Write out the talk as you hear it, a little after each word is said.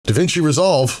DaVinci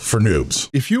Resolve for noobs.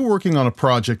 If you're working on a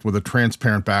project with a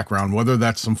transparent background, whether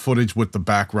that's some footage with the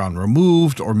background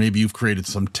removed, or maybe you've created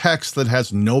some text that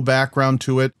has no background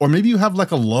to it, or maybe you have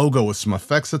like a logo with some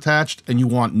effects attached and you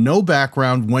want no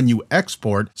background when you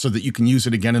export so that you can use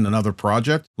it again in another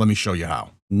project, let me show you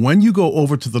how. When you go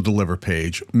over to the Deliver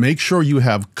page, make sure you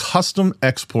have Custom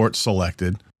Export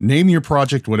selected. Name your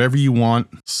project whatever you want,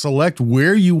 select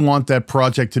where you want that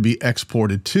project to be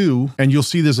exported to, and you'll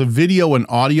see there's a video and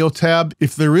audio tab.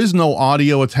 If there is no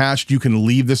audio attached, you can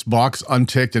leave this box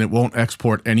unticked and it won't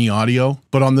export any audio.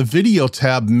 But on the video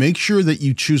tab, make sure that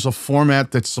you choose a format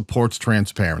that supports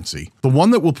transparency. The one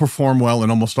that will perform well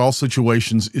in almost all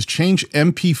situations is change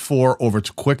MP4 over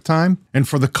to QuickTime. And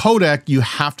for the codec, you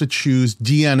have to choose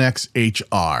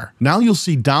DNxHR. Now you'll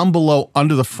see down below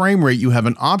under the frame rate, you have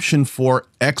an option for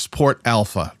Export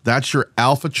Alpha. That's your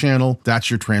alpha channel. That's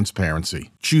your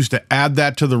transparency. Choose to add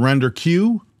that to the render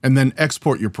queue and then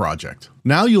export your project.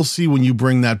 Now you'll see when you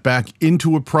bring that back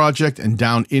into a project and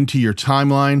down into your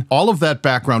timeline, all of that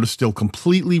background is still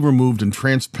completely removed and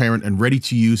transparent and ready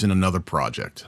to use in another project.